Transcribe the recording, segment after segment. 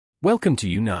Welcome to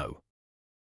You Know.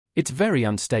 It's very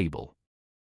unstable.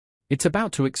 It's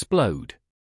about to explode.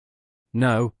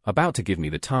 No, about to give me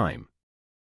the time.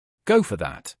 Go for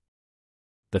that.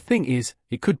 The thing is,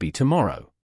 it could be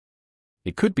tomorrow.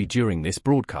 It could be during this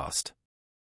broadcast.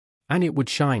 And it would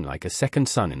shine like a second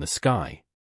sun in the sky.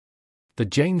 The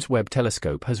James Webb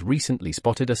telescope has recently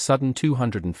spotted a sudden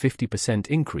 250%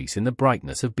 increase in the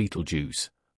brightness of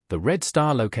Betelgeuse, the red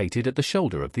star located at the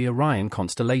shoulder of the Orion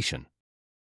constellation.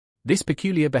 This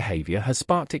peculiar behavior has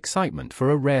sparked excitement for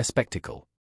a rare spectacle.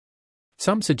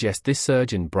 Some suggest this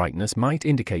surge in brightness might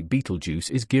indicate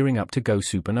Betelgeuse is gearing up to go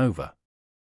supernova.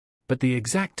 But the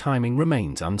exact timing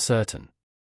remains uncertain.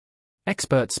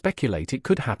 Experts speculate it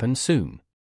could happen soon.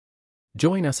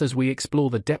 Join us as we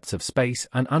explore the depths of space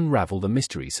and unravel the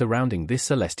mystery surrounding this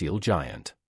celestial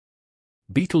giant.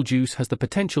 Betelgeuse has the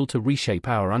potential to reshape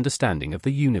our understanding of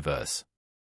the universe.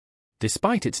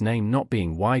 Despite its name not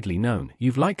being widely known,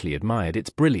 you've likely admired its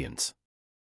brilliance.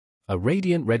 A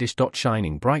radiant reddish dot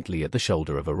shining brightly at the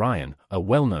shoulder of Orion, a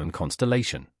well-known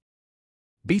constellation.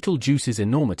 Betelgeuse's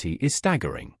enormity is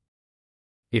staggering.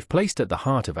 If placed at the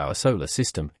heart of our solar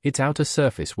system, its outer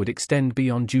surface would extend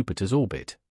beyond Jupiter's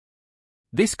orbit.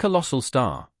 This colossal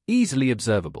star, easily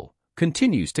observable,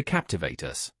 continues to captivate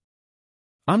us.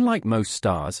 Unlike most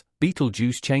stars,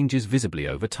 Betelgeuse changes visibly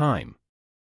over time.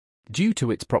 Due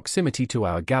to its proximity to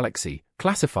our galaxy,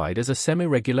 classified as a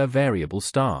semi-regular variable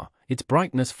star, its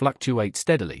brightness fluctuates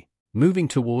steadily, moving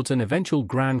towards an eventual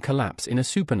grand collapse in a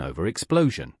supernova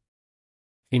explosion.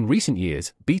 In recent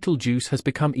years, Betelgeuse has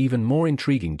become even more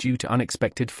intriguing due to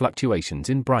unexpected fluctuations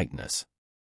in brightness.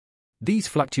 These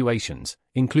fluctuations,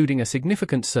 including a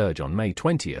significant surge on May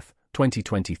 20,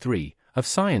 2023, have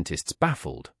scientists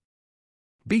baffled.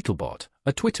 Beetlebot,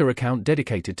 a Twitter account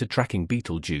dedicated to tracking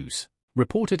Betelgeuse,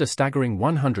 reported a staggering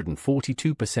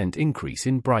 142% increase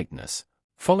in brightness,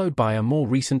 followed by a more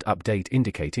recent update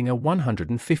indicating a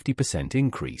 150%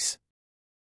 increase.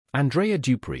 Andrea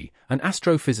Dupree, an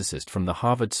astrophysicist from the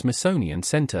Harvard-Smithsonian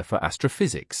Center for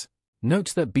Astrophysics,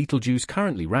 notes that Betelgeuse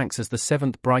currently ranks as the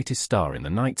seventh brightest star in the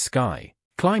night sky,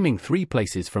 climbing 3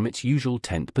 places from its usual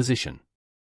 10th position.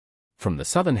 From the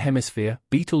southern hemisphere,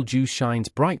 Betelgeuse shines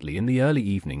brightly in the early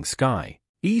evening sky,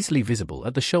 easily visible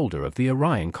at the shoulder of the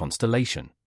Orion constellation.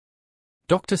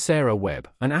 Dr. Sarah Webb,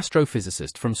 an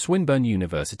astrophysicist from Swinburne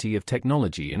University of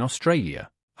Technology in Australia,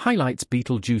 highlights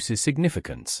Betelgeuse's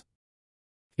significance.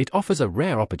 It offers a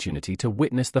rare opportunity to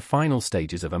witness the final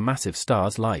stages of a massive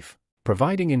star's life,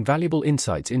 providing invaluable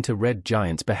insights into red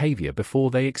giants' behavior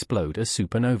before they explode as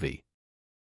supernovae.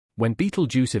 When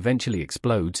Betelgeuse eventually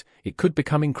explodes, it could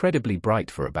become incredibly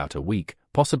bright for about a week,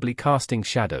 possibly casting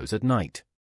shadows at night.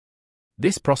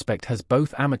 This prospect has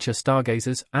both amateur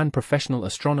stargazers and professional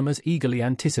astronomers eagerly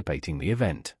anticipating the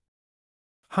event.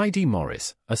 Heidi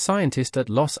Morris, a scientist at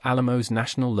Los Alamos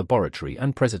National Laboratory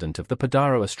and president of the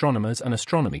Padaro Astronomers and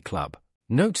Astronomy Club,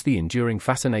 notes the enduring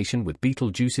fascination with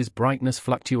Betelgeuse's brightness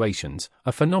fluctuations,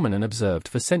 a phenomenon observed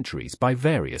for centuries by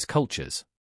various cultures.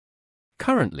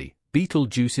 Currently,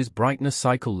 Betelgeuse's brightness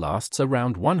cycle lasts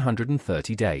around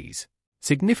 130 days,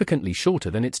 significantly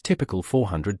shorter than its typical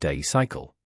 400-day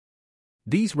cycle.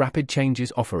 These rapid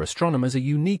changes offer astronomers a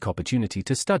unique opportunity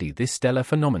to study this stellar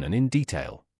phenomenon in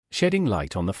detail, shedding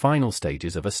light on the final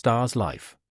stages of a star's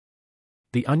life.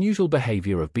 The unusual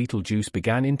behavior of Betelgeuse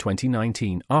began in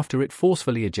 2019 after it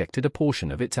forcefully ejected a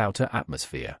portion of its outer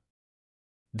atmosphere.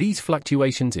 These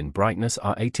fluctuations in brightness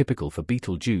are atypical for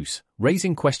Betelgeuse,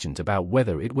 raising questions about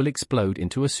whether it will explode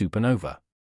into a supernova.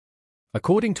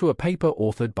 According to a paper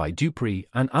authored by Dupree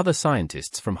and other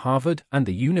scientists from Harvard and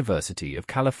the University of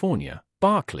California,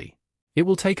 Berkeley, it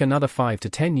will take another 5 to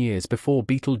 10 years before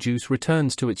Betelgeuse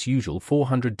returns to its usual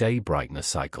 400-day brightness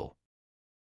cycle.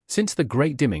 Since the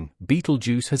Great Dimming,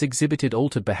 Betelgeuse has exhibited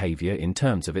altered behavior in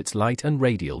terms of its light and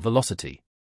radial velocity.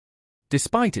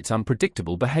 Despite its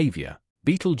unpredictable behavior,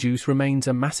 Betelgeuse remains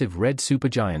a massive red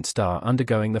supergiant star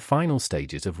undergoing the final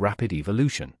stages of rapid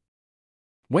evolution.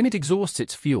 When it exhausts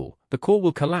its fuel, the core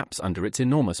will collapse under its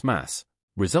enormous mass,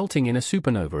 resulting in a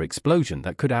supernova explosion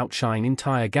that could outshine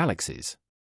entire galaxies.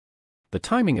 The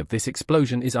timing of this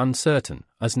explosion is uncertain,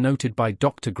 as noted by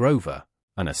Dr. Grover,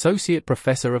 an associate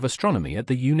professor of astronomy at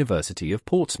the University of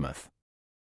Portsmouth.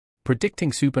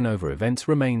 Predicting supernova events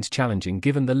remains challenging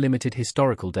given the limited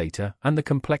historical data and the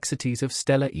complexities of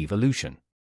stellar evolution.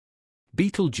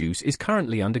 Betelgeuse is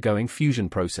currently undergoing fusion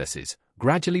processes,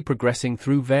 gradually progressing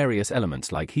through various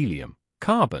elements like helium,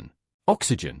 carbon,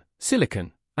 oxygen,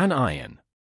 silicon, and iron.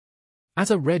 As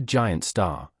a red giant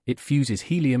star, it fuses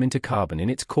helium into carbon in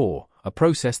its core, a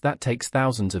process that takes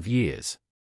thousands of years.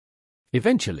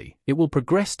 Eventually, it will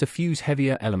progress to fuse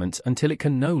heavier elements until it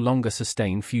can no longer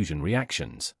sustain fusion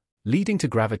reactions, leading to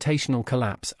gravitational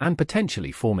collapse and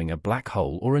potentially forming a black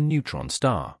hole or a neutron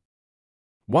star.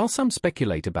 While some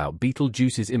speculate about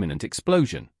Betelgeuse's imminent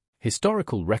explosion,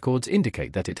 historical records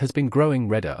indicate that it has been growing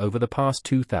redder over the past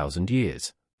 2,000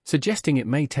 years, suggesting it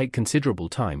may take considerable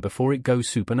time before it goes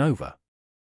supernova.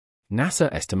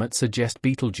 NASA estimates suggest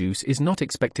Betelgeuse is not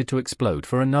expected to explode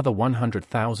for another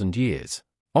 100,000 years,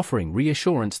 offering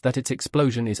reassurance that its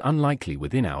explosion is unlikely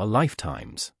within our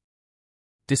lifetimes.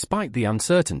 Despite the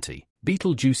uncertainty,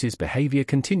 Betelgeuse's behavior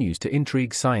continues to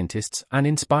intrigue scientists and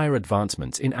inspire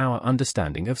advancements in our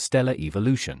understanding of stellar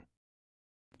evolution.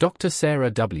 Dr.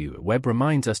 Sarah W. Webb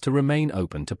reminds us to remain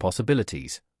open to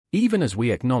possibilities, even as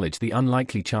we acknowledge the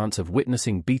unlikely chance of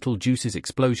witnessing Betelgeuse's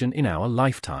explosion in our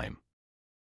lifetime.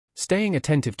 Staying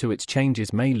attentive to its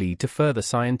changes may lead to further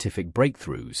scientific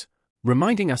breakthroughs,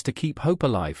 reminding us to keep hope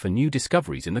alive for new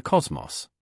discoveries in the cosmos.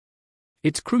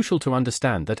 It's crucial to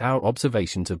understand that our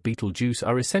observations of Betelgeuse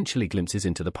are essentially glimpses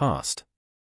into the past.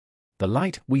 The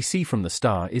light we see from the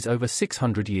star is over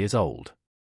 600 years old.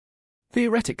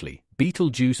 Theoretically,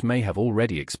 Betelgeuse may have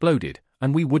already exploded,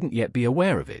 and we wouldn't yet be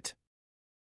aware of it.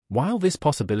 While this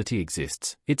possibility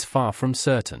exists, it's far from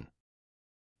certain.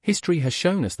 History has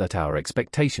shown us that our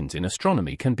expectations in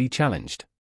astronomy can be challenged.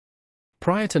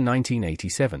 Prior to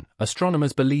 1987,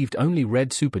 astronomers believed only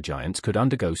red supergiants could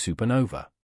undergo supernova.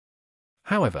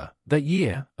 However, that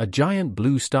year, a giant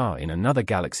blue star in another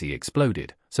galaxy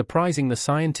exploded, surprising the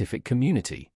scientific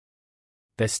community.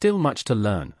 There's still much to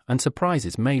learn, and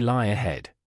surprises may lie ahead.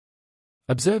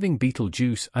 Observing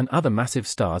Betelgeuse and other massive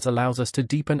stars allows us to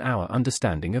deepen our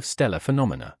understanding of stellar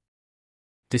phenomena.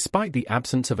 Despite the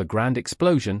absence of a grand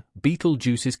explosion,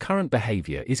 Betelgeuse's current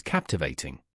behavior is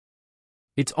captivating.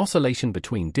 Its oscillation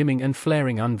between dimming and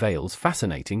flaring unveils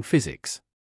fascinating physics.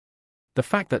 The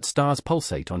fact that stars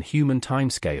pulsate on human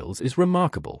timescales is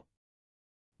remarkable.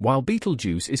 While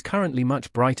Betelgeuse is currently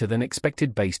much brighter than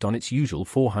expected based on its usual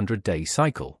 400-day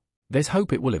cycle, there's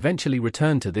hope it will eventually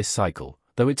return to this cycle,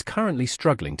 though it's currently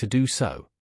struggling to do so.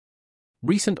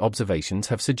 Recent observations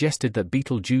have suggested that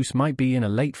Betelgeuse might be in a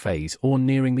late phase or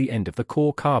nearing the end of the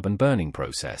core carbon burning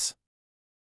process.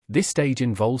 This stage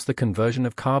involves the conversion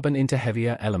of carbon into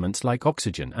heavier elements like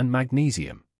oxygen and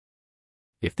magnesium.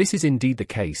 If this is indeed the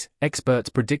case, experts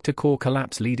predict a core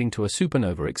collapse leading to a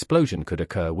supernova explosion could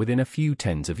occur within a few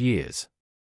tens of years.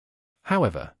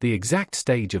 However, the exact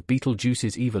stage of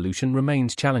Betelgeuse's evolution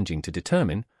remains challenging to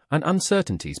determine, and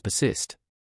uncertainties persist.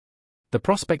 The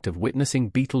prospect of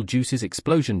witnessing Betelgeuse's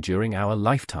explosion during our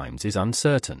lifetimes is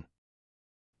uncertain.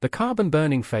 The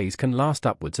carbon-burning phase can last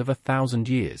upwards of 1,000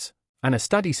 years, and a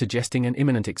study suggesting an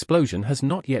imminent explosion has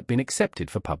not yet been accepted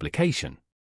for publication.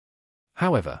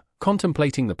 However,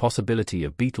 contemplating the possibility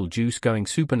of Betelgeuse going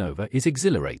supernova is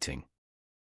exhilarating.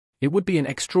 It would be an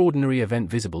extraordinary event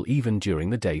visible even during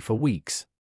the day for weeks.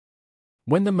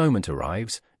 When the moment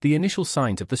arrives, the initial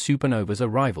signs of the supernova's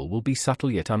arrival will be subtle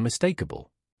yet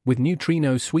unmistakable, with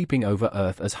neutrinos sweeping over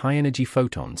Earth as high-energy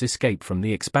photons escape from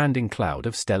the expanding cloud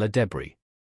of stellar debris.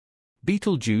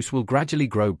 Betelgeuse will gradually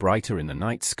grow brighter in the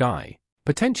night sky,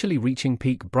 potentially reaching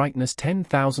peak brightness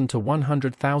 10,000 to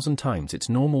 100,000 times its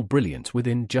normal brilliance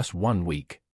within just 1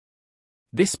 week.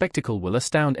 This spectacle will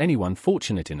astound anyone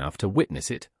fortunate enough to witness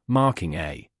it, marking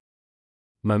a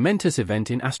momentous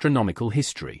event in astronomical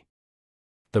history.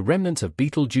 The remnants of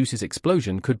Betelgeuse's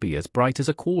explosion could be as bright as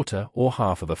a quarter or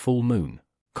half of a full moon,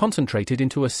 concentrated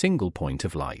into a single point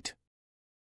of light.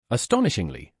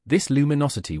 Astonishingly, this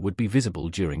luminosity would be visible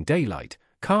during daylight,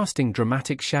 casting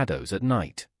dramatic shadows at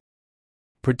night.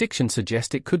 Predictions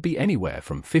suggest it could be anywhere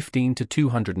from 15 to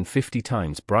 250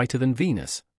 times brighter than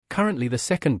Venus, currently the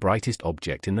second brightest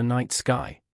object in the night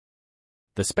sky.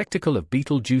 The spectacle of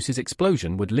Betelgeuse's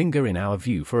explosion would linger in our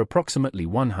view for approximately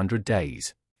 100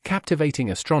 days,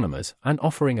 captivating astronomers and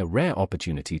offering a rare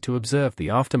opportunity to observe the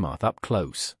aftermath up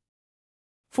close.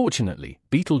 Fortunately,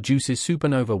 Betelgeuse's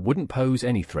supernova wouldn't pose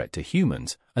any threat to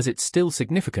humans, as it's still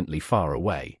significantly far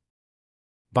away.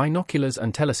 Binoculars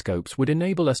and telescopes would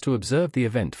enable us to observe the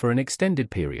event for an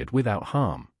extended period without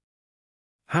harm.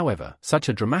 However, such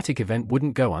a dramatic event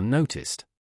wouldn't go unnoticed.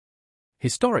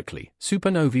 Historically,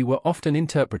 supernovae were often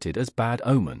interpreted as bad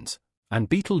omens, and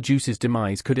Betelgeuse's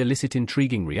demise could elicit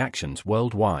intriguing reactions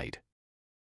worldwide.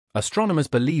 Astronomers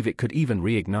believe it could even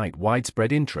reignite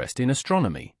widespread interest in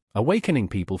astronomy, awakening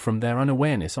people from their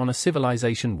unawareness on a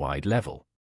civilization-wide level.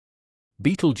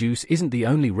 Betelgeuse isn't the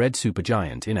only red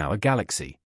supergiant in our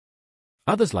galaxy.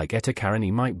 Others like Eta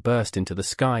Carinae might burst into the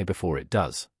sky before it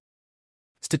does.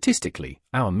 Statistically,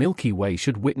 our Milky Way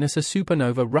should witness a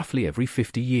supernova roughly every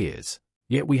 50 years,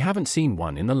 yet we haven't seen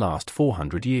one in the last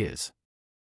 400 years.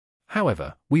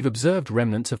 However, we've observed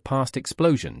remnants of past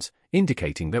explosions,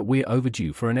 indicating that we're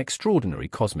overdue for an extraordinary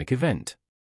cosmic event.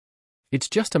 It's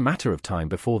just a matter of time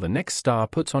before the next star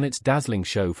puts on its dazzling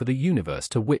show for the universe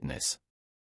to witness.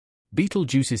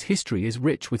 Betelgeuse's history is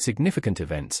rich with significant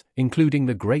events, including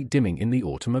the Great Dimming in the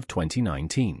autumn of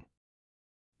 2019.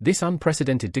 This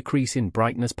unprecedented decrease in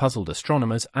brightness puzzled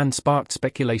astronomers and sparked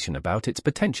speculation about its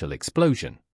potential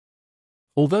explosion.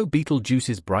 Although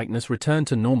Betelgeuse's brightness returned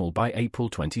to normal by April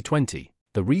 2020,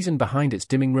 the reason behind its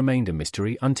dimming remained a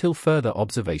mystery until further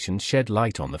observations shed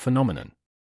light on the phenomenon.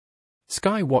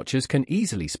 Sky watchers can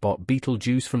easily spot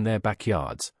Betelgeuse from their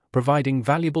backyards, providing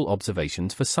valuable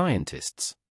observations for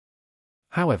scientists.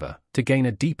 However, to gain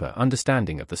a deeper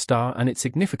understanding of the star and its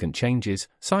significant changes,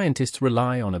 scientists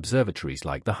rely on observatories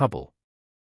like the Hubble.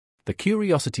 The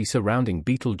curiosity surrounding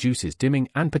Betelgeuse's dimming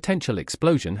and potential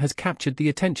explosion has captured the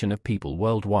attention of people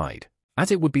worldwide, as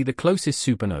it would be the closest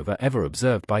supernova ever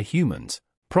observed by humans,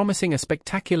 promising a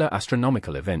spectacular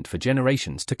astronomical event for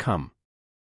generations to come.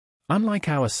 Unlike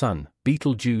our Sun,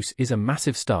 Betelgeuse is a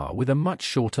massive star with a much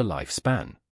shorter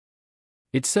lifespan.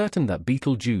 It's certain that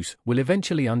Betelgeuse will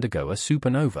eventually undergo a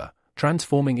supernova,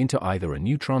 transforming into either a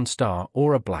neutron star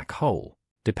or a black hole,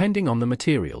 depending on the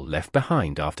material left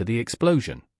behind after the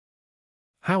explosion.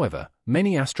 However,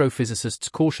 many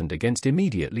astrophysicists cautioned against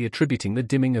immediately attributing the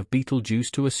dimming of Betelgeuse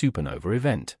to a supernova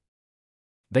event.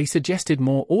 They suggested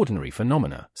more ordinary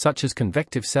phenomena, such as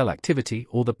convective cell activity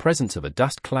or the presence of a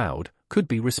dust cloud, could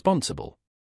be responsible.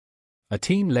 A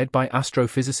team led by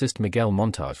astrophysicist Miguel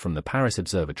Montage from the Paris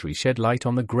Observatory shed light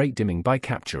on the Great Dimming by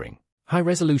capturing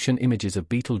high-resolution images of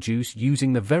Betelgeuse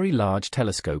using the Very Large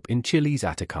Telescope in Chile's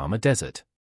Atacama Desert.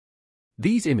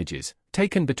 These images,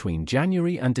 taken between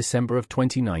January and December of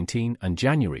 2019 and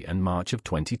January and March of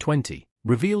 2020,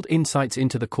 revealed insights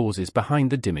into the causes behind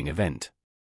the dimming event.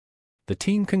 The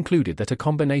team concluded that a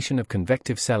combination of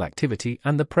convective cell activity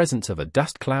and the presence of a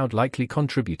dust cloud likely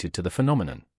contributed to the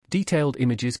phenomenon. Detailed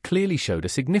images clearly showed a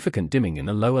significant dimming in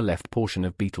the lower left portion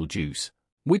of Betelgeuse,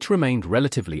 which remained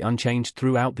relatively unchanged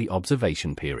throughout the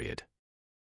observation period.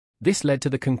 This led to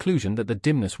the conclusion that the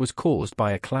dimness was caused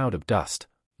by a cloud of dust,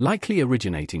 likely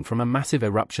originating from a massive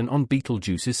eruption on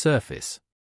Betelgeuse's surface.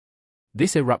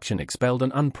 This eruption expelled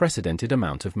an unprecedented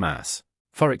amount of mass,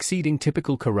 far exceeding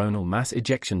typical coronal mass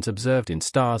ejections observed in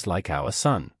stars like our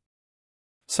Sun.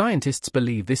 Scientists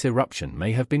believe this eruption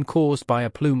may have been caused by a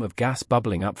plume of gas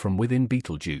bubbling up from within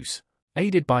Betelgeuse,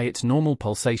 aided by its normal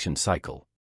pulsation cycle.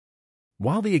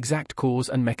 While the exact cause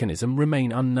and mechanism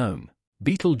remain unknown,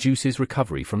 Betelgeuse's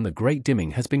recovery from the Great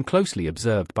Dimming has been closely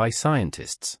observed by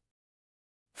scientists.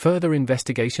 Further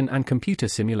investigation and computer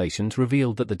simulations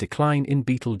revealed that the decline in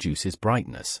Betelgeuse's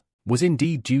brightness was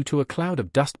indeed due to a cloud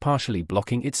of dust partially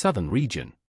blocking its southern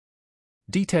region.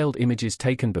 Detailed images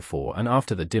taken before and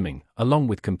after the dimming, along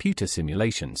with computer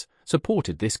simulations,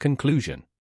 supported this conclusion.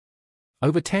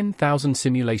 Over 10,000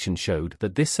 simulations showed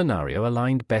that this scenario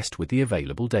aligned best with the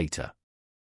available data.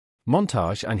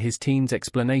 Montage and his team's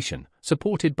explanation,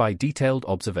 supported by detailed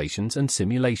observations and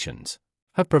simulations,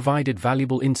 have provided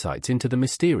valuable insights into the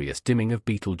mysterious dimming of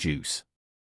Betelgeuse.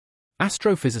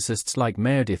 Astrophysicists like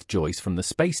Meredith Joyce from the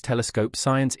Space Telescope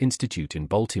Science Institute in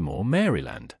Baltimore,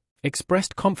 Maryland,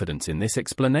 expressed confidence in this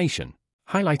explanation,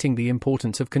 highlighting the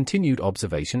importance of continued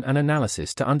observation and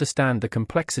analysis to understand the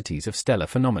complexities of stellar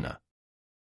phenomena.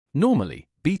 Normally,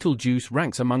 Betelgeuse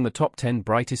ranks among the top 10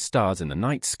 brightest stars in the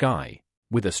night sky,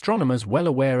 with astronomers well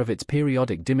aware of its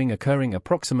periodic dimming occurring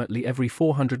approximately every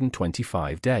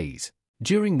 425 days,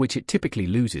 during which it typically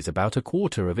loses about a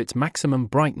quarter of its maximum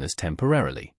brightness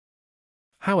temporarily.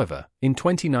 However, in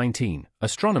 2019,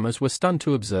 astronomers were stunned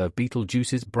to observe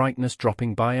Betelgeuse's brightness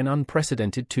dropping by an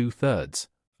unprecedented 2/3,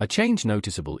 a change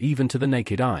noticeable even to the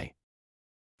naked eye.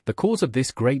 The cause of this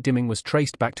great dimming was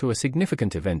traced back to a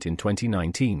significant event in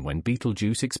 2019 when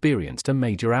Betelgeuse experienced a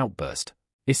major outburst,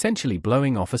 essentially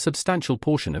blowing off a substantial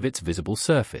portion of its visible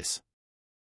surface.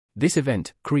 This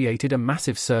event created a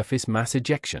massive surface mass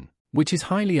ejection, which is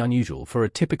highly unusual for a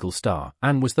typical star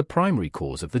and was the primary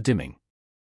cause of the dimming.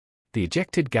 The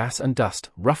ejected gas and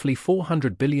dust, roughly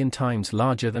 400 billion times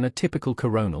larger than a typical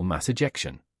coronal mass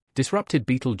ejection, disrupted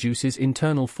Betelgeuse's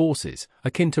internal forces,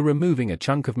 akin to removing a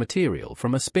chunk of material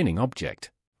from a spinning object,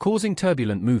 causing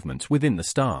turbulent movements within the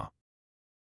star.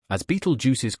 As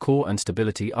Betelgeuse's core and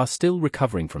stability are still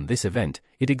recovering from this event,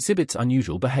 it exhibits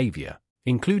unusual behavior,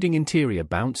 including interior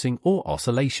bouncing or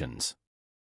oscillations.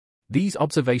 These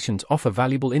observations offer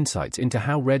valuable insights into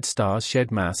how red stars shed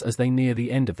mass as they near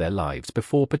the end of their lives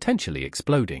before potentially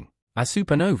exploding as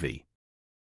supernovae.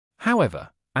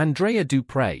 However, Andrea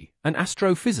Dupre, an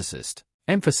astrophysicist,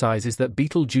 emphasizes that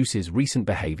Betelgeuse's recent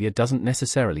behavior doesn't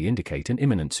necessarily indicate an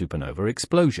imminent supernova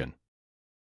explosion.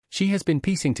 She has been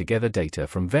piecing together data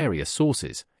from various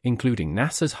sources, including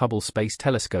NASA's Hubble Space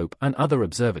Telescope and other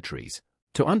observatories,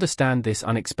 to understand this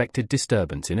unexpected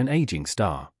disturbance in an aging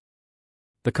star.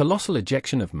 The colossal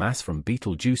ejection of mass from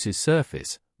Betelgeuse's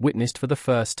surface, witnessed for the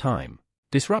first time,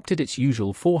 disrupted its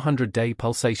usual 400-day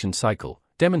pulsation cycle,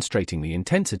 demonstrating the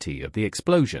intensity of the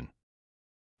explosion.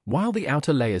 While the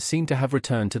outer layers seem to have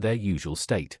returned to their usual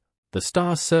state, the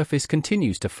star's surface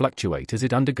continues to fluctuate as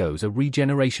it undergoes a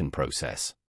regeneration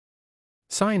process.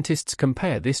 Scientists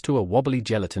compare this to a wobbly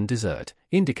gelatin dessert,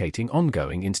 indicating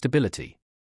ongoing instability.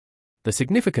 The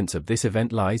significance of this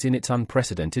event lies in its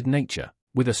unprecedented nature,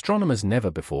 with astronomers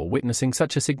never before witnessing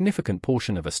such a significant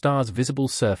portion of a star's visible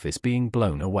surface being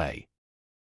blown away.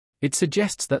 It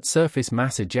suggests that surface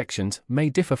mass ejections may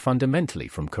differ fundamentally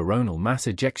from coronal mass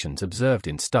ejections observed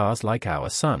in stars like our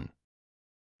Sun.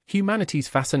 Humanity's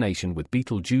fascination with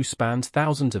Betelgeuse spans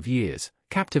thousands of years,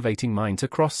 captivating minds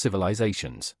across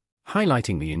civilizations,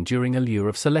 highlighting the enduring allure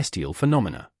of celestial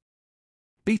phenomena.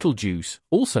 Betelgeuse,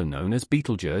 also known as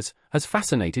Betelgeuse, has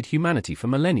fascinated humanity for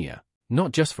millennia,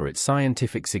 not just for its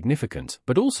scientific significance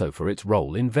but also for its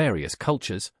role in various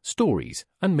cultures, stories,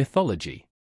 and mythology.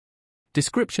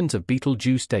 Descriptions of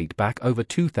Betelgeuse date back over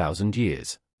 2,000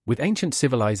 years, with ancient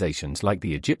civilizations like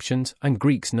the Egyptians and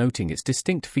Greeks noting its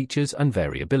distinct features and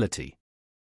variability.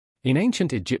 In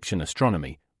ancient Egyptian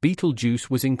astronomy, Betelgeuse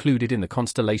was included in the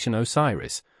constellation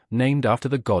Osiris, named after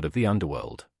the god of the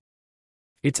underworld.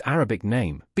 Its Arabic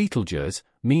name, Betelgeuse,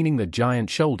 meaning the giant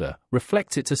shoulder,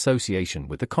 reflects its association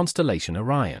with the constellation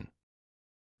Orion.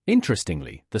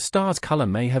 Interestingly, the star's color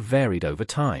may have varied over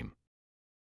time,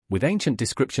 with ancient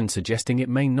descriptions suggesting it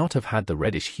may not have had the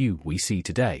reddish hue we see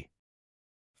today.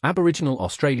 Aboriginal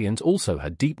Australians also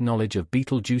had deep knowledge of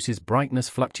Betelgeuse's brightness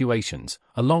fluctuations,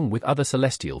 along with other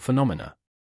celestial phenomena.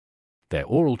 Their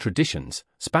oral traditions,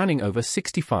 spanning over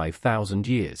 65,000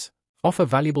 years, offer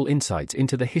valuable insights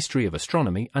into the history of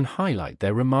astronomy and highlight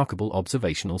their remarkable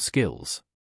observational skills.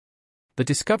 The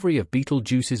discovery of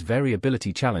Betelgeuse's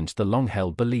variability challenged the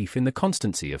long-held belief in the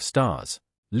constancy of stars,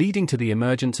 leading to the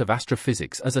emergence of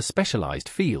astrophysics as a specialized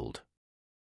field.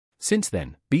 Since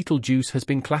then, Betelgeuse has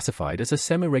been classified as a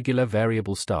semi-regular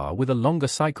variable star with a longer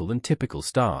cycle than typical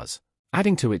stars,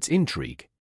 adding to its intrigue.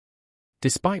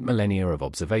 Despite millennia of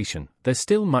observation, there's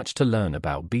still much to learn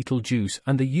about Betelgeuse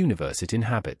and the universe it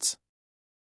inhabits.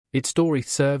 Its story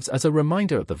serves as a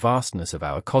reminder of the vastness of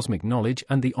our cosmic knowledge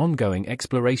and the ongoing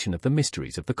exploration of the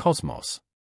mysteries of the cosmos.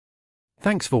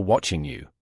 Thanks for watching.